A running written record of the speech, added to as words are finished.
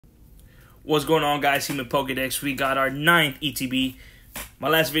What's going on, guys? Human Pokedex. We got our 9th ETB. My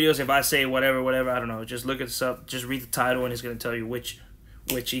last videos, if I say whatever, I don't know. Just look this up. Just read the title, and it's going to tell you which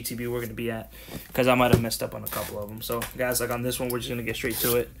ETB we're going to be at. Because I might have messed up on a couple of them. So, guys, like on this one, we're just going to get straight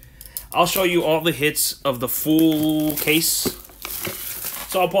to it. I'll show you all the hits of the full case.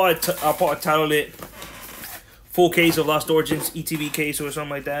 So I'll probably title it Full Case of Lost Origins ETB case or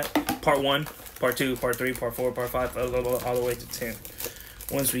something like that. Part 1, Part 2, Part 3, Part 4, Part 5, all the way to 10.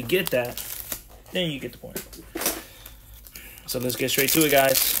 Once we get that, then you get the point. So let's get straight to it,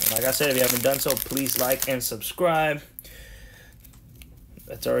 guys. And like I said, if you haven't done so, please like and subscribe.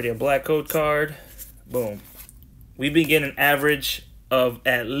 That's already a black code card. Boom. We've been getting an average of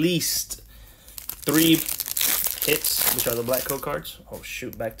at least 3 hits, which are the black code cards. Oh,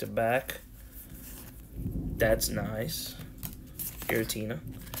 shoot, back to back. That's nice. Giratina.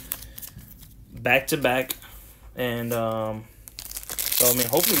 Back to back. And, so, I mean,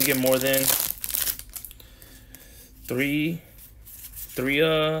 hopefully we get more than three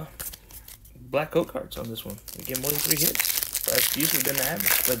black code cards on this one. We get more than 3 hits. That's usually been the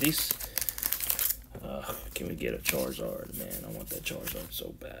average. But these, can we get a Charizard? Man, I want that Charizard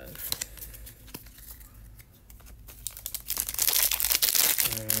so bad.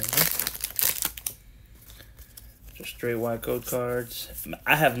 Just straight white code cards.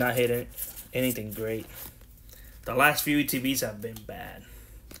 I have not hit anything great. The last few ETBs have been bad.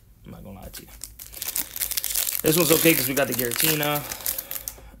 I'm not gonna lie to you. This one's okay because we got the Giratina.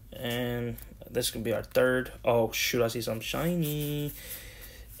 And this can be our 3rd. Oh, shoot, I see something shiny.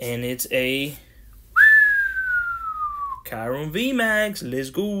 And it's a Chiron VMAX.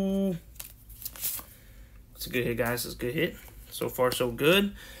 Let's go. It's a good hit, guys. It's a good hit. So far, so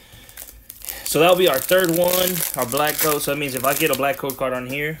good. So that'll be our 3rd one. Our black code. So that means if I get a black code card on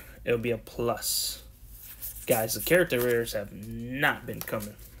here, it'll be a plus. Guys, the character rares have not been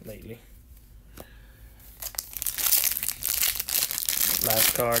coming lately.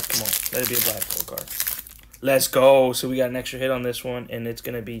 Last card, come on. Let it be a black code card. Let's go. So we got an extra hit on this one, and it's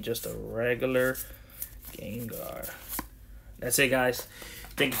going to be just a regular Gengar. That's it, guys.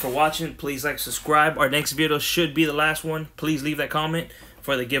 Thank you for watching. Please like, subscribe. Our next video should be the last one. Please leave that comment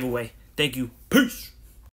for the giveaway. Thank you. Peace.